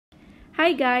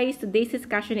Hi guys, today's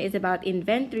discussion is about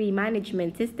inventory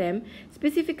management system,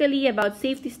 specifically about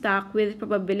safety stock with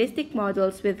probabilistic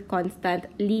models with constant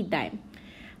lead time.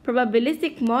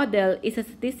 Probabilistic model is a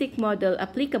statistic model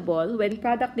applicable when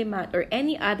product demand or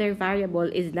any other variable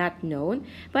is not known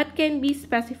but can be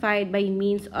specified by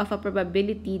means of a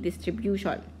probability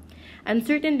distribution.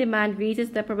 Uncertain demand raises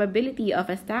the probability of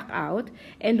a stockout,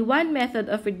 and one method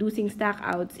of reducing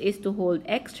stockouts is to hold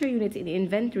extra units in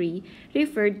inventory,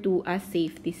 referred to as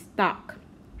safety stock.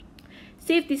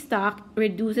 Safety stock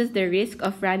reduces the risk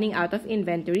of running out of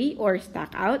inventory or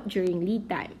stockout during lead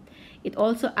time. It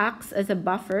also acts as a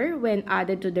buffer when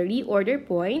added to the reorder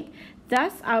point.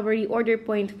 Thus, our reorder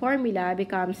point formula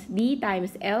becomes D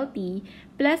times LT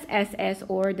plus SS,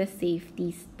 or the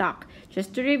safety stock.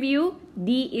 Just to review,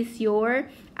 D is your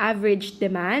average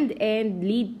demand and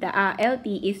LT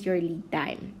is your lead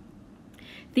time.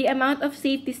 The amount of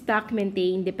safety stock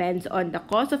maintained depends on the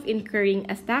cost of incurring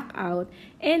a stockout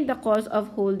and the cost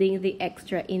of holding the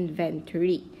extra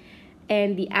inventory.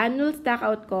 And the annual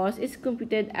stockout cost is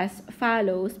computed as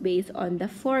follows based on the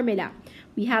formula.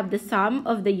 We have the sum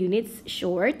of the units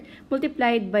short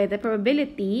multiplied by the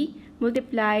probability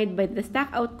multiplied by the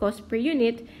stockout cost per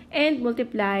unit and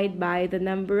multiplied by the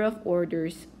number of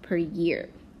orders per year.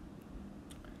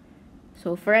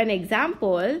 So for an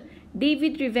example,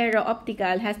 David Rivera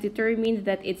Optical has determined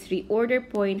that its reorder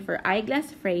point for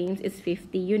eyeglass frames is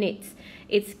 50 units.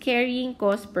 Its carrying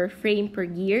cost per frame per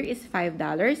year is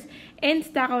 $5 and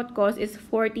stockout cost is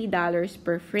 $40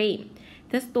 per frame.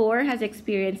 The store has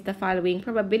experienced the following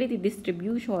probability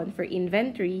distribution for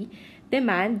inventory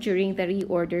demand during the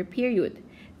reorder period.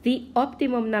 The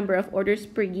optimum number of orders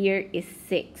per year is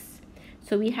 6.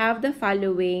 So we have the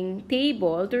following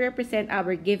table to represent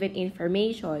our given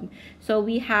information. So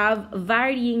we have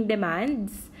varying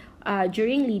demands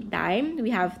during lead time.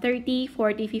 We have 30,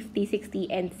 40, 50,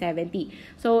 60, and 70.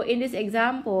 So in this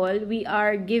example, we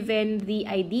are given the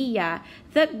idea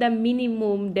that the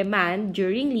minimum demand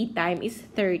during lead time is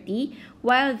 30,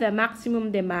 while the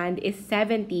maximum demand is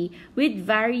 70 with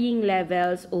varying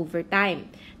levels over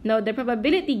time. Now, the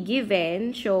probability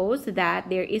given shows that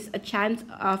there is a chance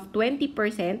of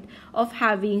 20% of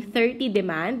having 30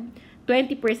 demand,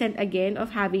 20% again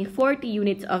of having 40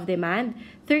 units of demand,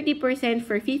 30%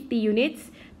 for 50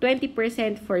 units,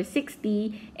 20% for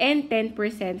 60, and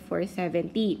 10% for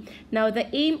 70. Now, the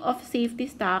aim of safety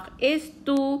stock is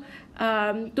to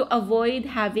avoid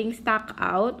having stock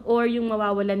out or yung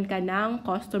mawawalan ka ng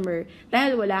customer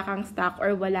dahil wala kang stock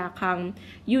or wala kang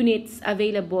units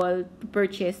available to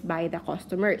purchase by the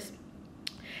customers.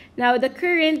 Now, the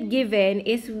current given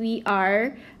is we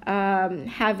are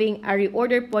having a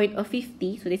reorder point of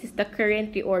 50. So, this is the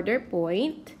current reorder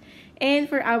point. And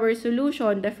for our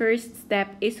solution, the first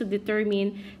step is to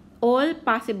determine all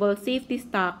possible safety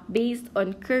stock based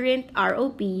on current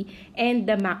ROP and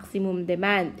the maximum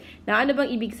demand. Now, ano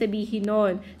bang ibig sabihin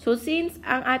nun? So, since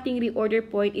ang ating reorder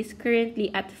point is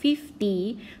currently at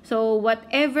 50, so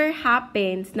whatever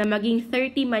happens na maging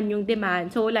 30 man yung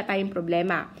demand, so wala tayong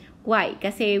problema. Why?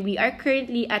 Kasi we are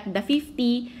currently at the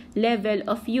 50 level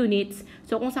of units.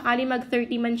 So, kung sakali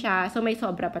mag-30 man siya, so may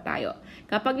sobra pa tayo.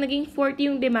 Kapag naging 40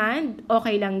 yung demand,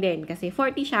 okay lang din. Kasi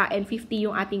 40 siya and 50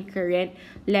 yung ating current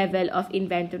level of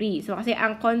inventory. So, kasi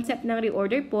ang concept ng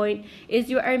reorder point is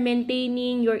you are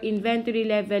maintaining your inventory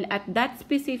level at that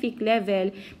specific level.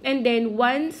 And then,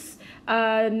 once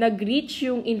nag-reach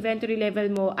yung inventory level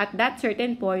mo at that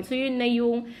certain point, so yun na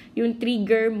yung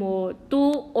trigger mo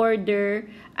to order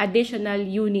additional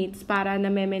units para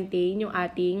na maintain yung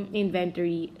ating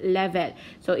inventory level.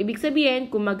 So, ibig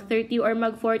sabihin, kung mag-30 or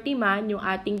mag-40 man yung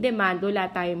ating demand, wala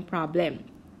tayong problem.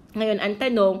 Ngayon, ang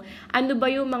tanong, ano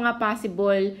ba yung mga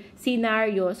possible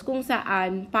scenarios kung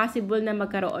saan possible na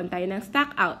magkaroon tayo ng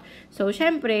stock out? So,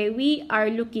 syempre, we are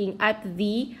looking at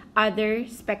the other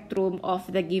spectrum of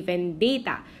the given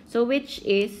data. So, which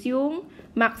is yung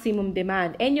maximum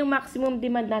demand. And yung maximum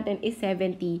demand natin is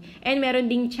 70. And meron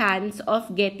ding chance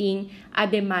of getting a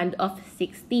demand of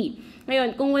 60.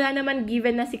 Ngayon, kung wala naman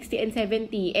given na 60 and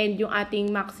 70 and yung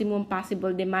ating maximum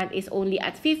possible demand is only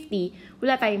at 50,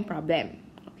 wala tayong problem.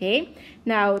 Okay?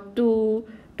 Now, to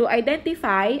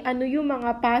identify ano yung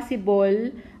mga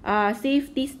possible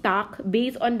safety stock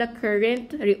based on the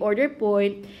current reorder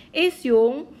point is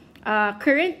yung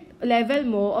current level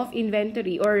mo of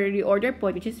inventory or reorder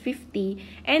point, which is 50,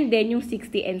 and then yung 60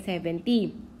 and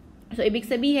 70. So, ibig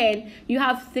sabihin, you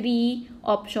have 3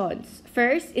 options.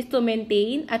 First is to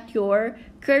maintain at your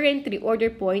current reorder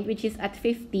point, which is at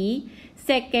 50.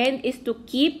 Second is to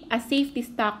keep a safety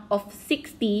stock of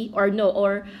 60 or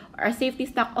a safety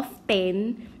stock of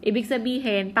 10. Ibig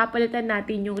sabihin, papalitan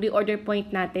natin yung reorder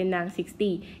point natin ng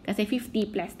 60 kasi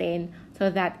 50 plus 10. So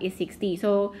that is 60.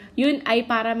 So yun ay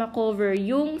para ma-cover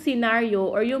yung scenario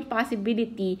or yung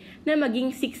possibility na maging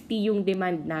 60 yung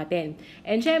demand natin.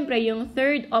 And syempre, yung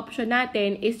third option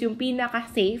natin is yung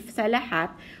pinaka-safe sa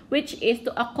lahat, which is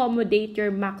to accommodate your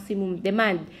maximum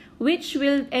demand, which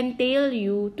will entail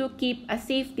you to keep a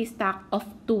safety stock of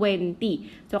 20.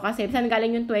 So, kasi saan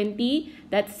galing yung 20?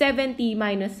 That's 70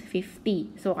 minus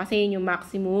 50. So, kasi yun yung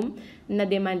maximum na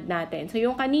demand natin. So,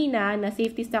 yung kanina na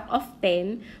safety stock of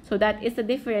 10, so that is the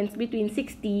difference between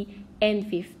 60 and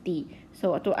 50.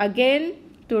 So, to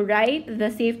write the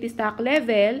safety stock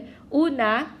level,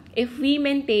 una, if we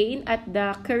maintain at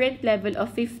the current level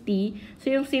of 50,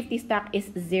 so yung safety stock is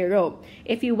 0.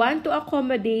 If you want to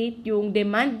accommodate yung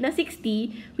demand na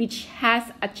 60, which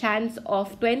has a chance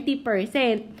of 20%,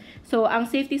 so ang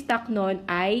safety stock nun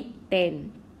ay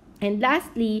 10. And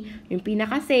lastly, yung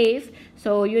pinaka-safe,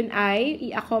 so yun ay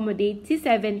i-accommodate si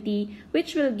 70,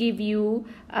 which will give you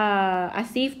a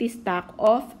safety stock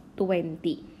of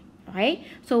 20. Okay?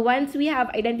 So once we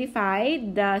have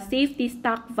identified the safety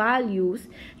stock values,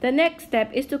 the next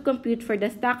step is to compute for the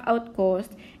stock out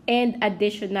cost and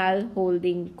additional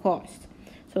holding cost.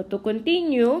 So to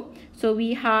continue, so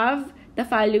we have the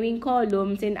following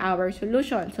columns in our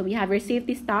solution. So we have your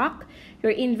safety stock,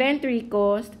 your inventory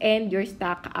cost, and your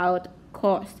stock out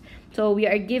cost. So we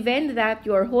are given that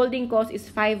your holding cost is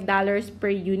 $5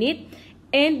 per unit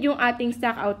and yung ating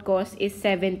stock out cost is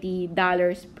 $70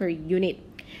 per unit.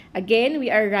 Again,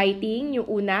 we are writing yung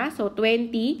una, so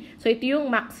 20. So ito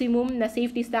yung maximum na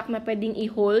safety stock na pwedeng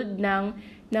i-hold ng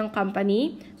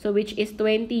company, so which is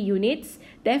 20 units.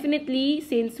 Definitely,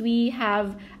 since we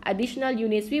have additional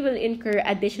units, we will incur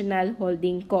additional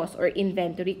holding cost or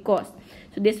inventory cost.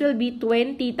 So this will be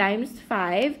 20 times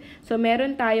 5. So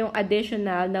meron tayong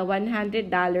additional na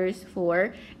 $100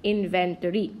 for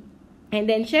inventory. And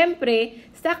then, syempre,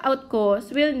 stock out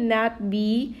cost will not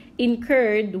be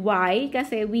incurred. Why?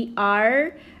 Kasi we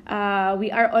are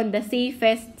on the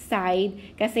safest side.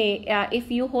 Kasi if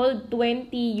you hold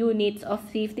 20 units of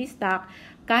safety stock,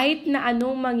 kahit na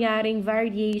anong mangyaring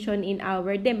variation in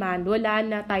our demand, wala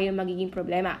na tayo magiging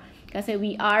problema. Kasi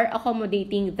we are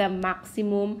accommodating the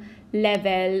maximum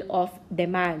level of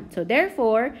demand. So,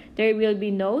 therefore, there will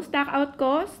be no stock out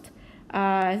cost,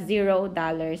 $0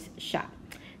 siya.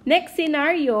 Next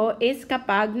scenario is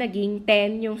kapag naging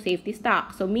 10 yung safety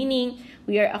stock. So, meaning,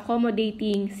 we are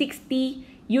accommodating 60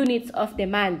 units of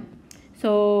demand.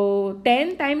 So,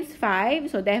 10 times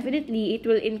 5, so definitely, it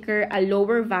will incur a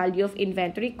lower value of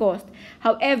inventory cost.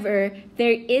 However,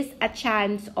 there is a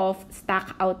chance of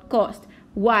stock out cost.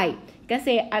 Why?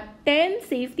 Kasi at 10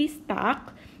 safety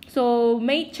stock, so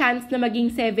may chance na maging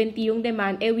 70 yung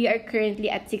demand, we are currently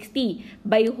at 60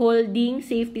 by holding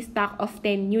safety stock of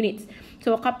 10 units.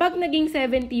 So, kapag naging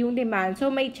 70 yung demand, so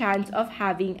may chance of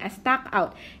having a stock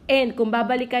out. And kung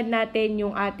babalikan natin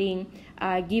yung ating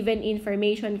given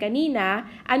information kanina,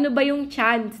 ano ba yung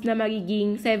chance na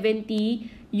magiging 70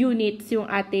 units yung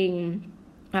ating,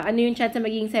 ano yung chance na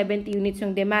magiging 70 units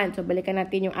yung demand? So, balikan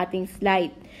natin yung ating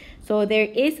slide. So, there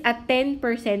is a 10%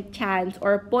 chance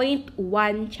or 0.1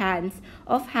 chance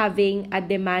of having a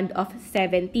demand of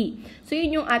 70. So,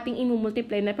 yun yung ating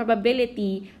imumultiply na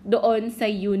probability doon sa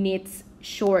units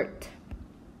short.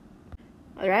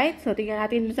 Alright? So, tingnan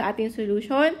natin sa ating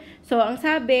solution. So, ang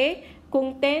sabi,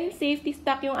 kung 10 safety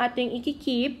stock yung ating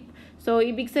ikikip, so,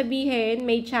 ibig sabihin,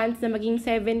 may chance na maging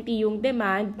 70 yung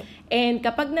demand. And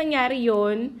kapag nangyari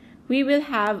yun, we will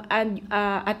have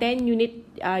a 10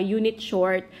 unit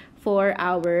short for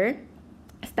our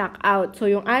stock out. So,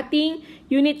 yung ating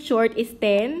unit short is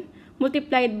 10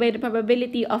 multiplied by the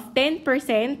probability of 10%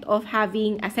 of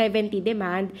having a 70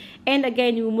 demand. And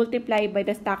again, you multiply by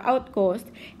the stock out cost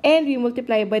and we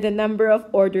multiply by the number of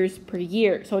orders per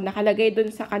year. So, nakalagay dun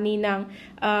sa kaninang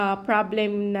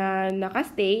problem na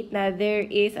nakastate na there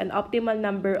is an optimal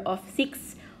number of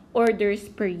 6 orders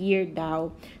per year daw.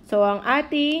 So, ang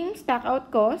ating stock out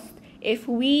cost, if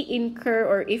we incur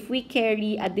or if we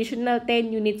carry additional 10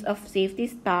 units of safety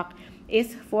stock,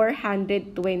 is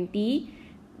 $420.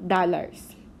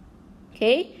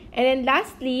 Okay? And then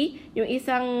lastly, yung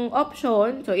isang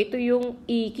option, so ito yung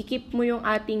ikikip mo yung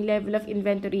ating level of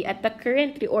inventory at the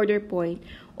current reorder point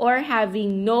or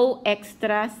having no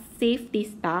extra safety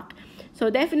stock. So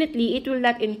definitely, it will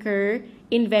not incur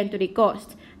inventory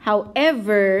cost.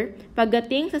 However,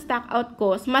 pagdating sa stock out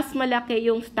cost, mas malaki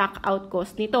yung stock out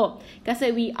cost nito. Kasi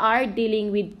we are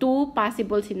dealing with two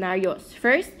possible scenarios.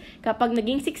 First, kapag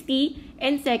naging 60,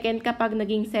 and second, kapag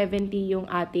naging 70 yung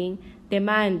ating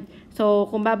demand. So,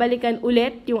 kung babalikan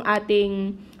ulit yung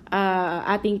ating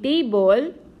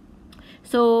table,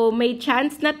 so may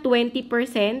chance na 20%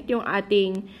 yung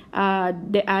ating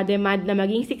demand na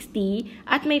maging 60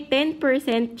 at may 10%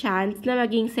 chance na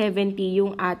maging 70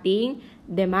 yung ating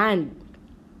demand.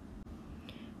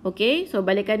 Okay? So,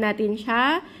 balikan natin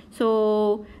siya.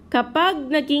 So,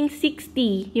 kapag naging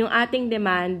 60 yung ating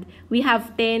demand, we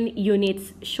have 10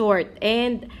 units short.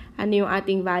 And, ano yung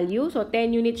ating value? So,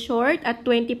 10 units short at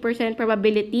 20%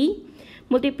 probability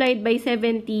multiplied by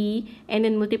 70 and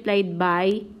then multiplied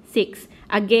by 6.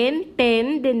 Again,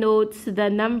 10 denotes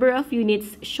the number of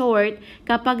units short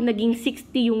kapag naging 60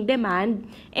 yung demand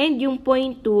and yung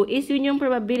 0.2 is yun yung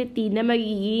probability na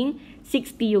magiging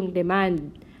 60 yung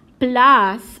demand.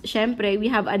 Plus, syempre, we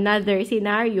have another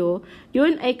scenario.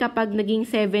 Yun ay kapag naging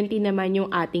 70 naman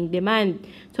yung ating demand.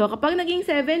 So, kapag naging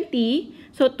 70,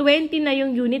 so 20 na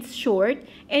yung units short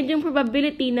and yung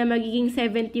probability na magiging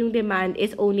 70 yung demand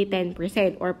is only 10%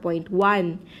 or 0.1.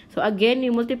 So, again, we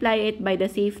multiply it by the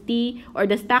safety or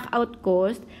the stock out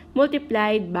cost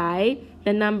multiplied by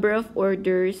the number of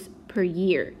orders per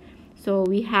year. So,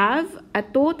 we have a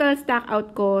total stock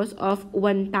out cost of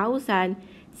 $1,680.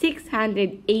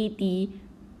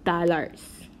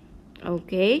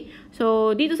 Okay?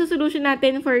 So, dito sa solution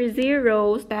natin for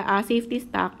zero safety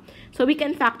stock, so we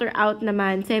can factor out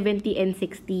naman 70 and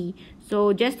 60.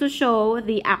 So, just to show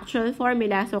the actual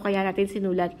formula, so kaya natin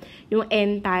sinulat yung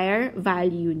entire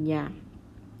value niya.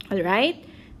 Alright?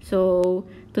 So,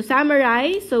 to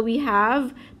summarize, so we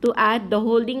have to add the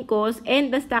holding cost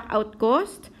and the stock out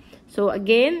cost. So,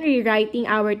 again, rewriting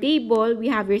our table,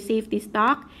 we have your safety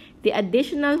stock, the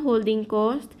additional holding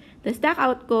cost, the stock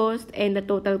out cost, and the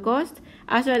total cost,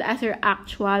 as well as your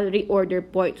actual reorder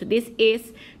point. So, this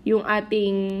is yung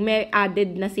ating may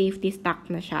added na safety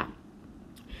stock na siya.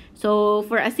 So,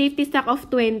 for a safety stock of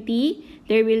 20,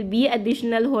 there will be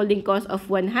additional holding cost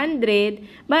of 100,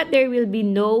 but there will be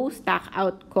no stock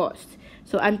out cost.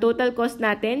 So, ang total cost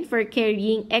natin for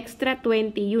carrying extra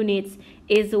 20 units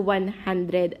is $100.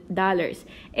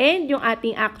 And yung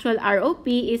ating actual ROP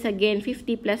is again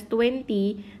 50 plus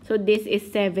 20, so this is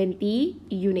 70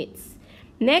 units.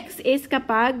 Next is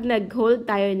kapag nag-hold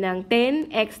tayo ng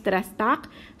 10 extra stock.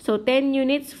 So, 10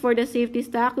 units for the safety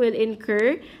stock will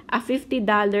incur a $50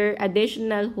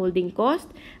 additional holding cost.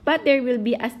 But there will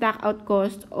be a stock out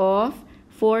cost of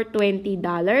 $420,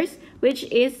 which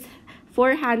is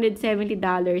 $470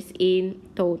 in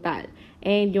total.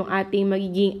 And yung ating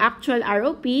magiging actual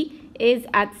ROP is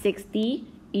at 60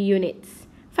 units.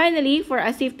 Finally, for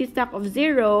a safety stock of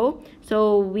 0,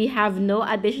 so we have no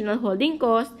additional holding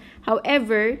cost.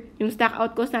 However, yung stock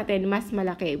out cost natin mas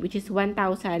malaki, which is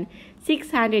 $1,680.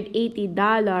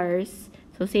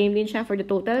 So, same din siya for the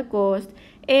total cost.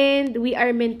 And we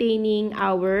are maintaining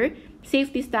our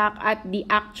safety stock at the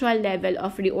actual level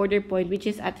of reorder point, which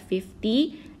is at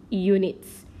 50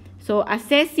 units. So,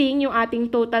 assessing yung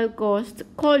ating total cost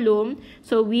column,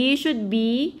 so we should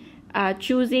be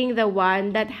choosing the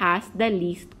one that has the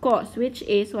least cost, which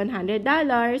is $100,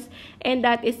 and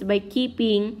that is by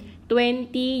keeping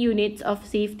 20 units of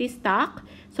safety stock.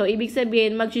 So, ibig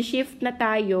sabihin, mag-shift na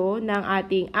tayo ng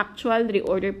ating actual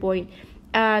reorder point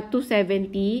to 70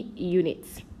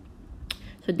 units.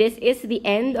 So, this is the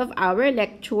end of our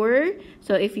lecture.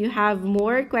 So, if you have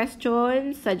more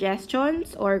questions,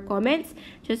 suggestions, or comments,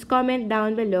 just comment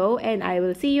down below and I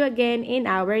will see you again in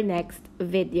our next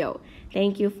video.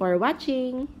 Thank you for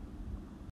watching.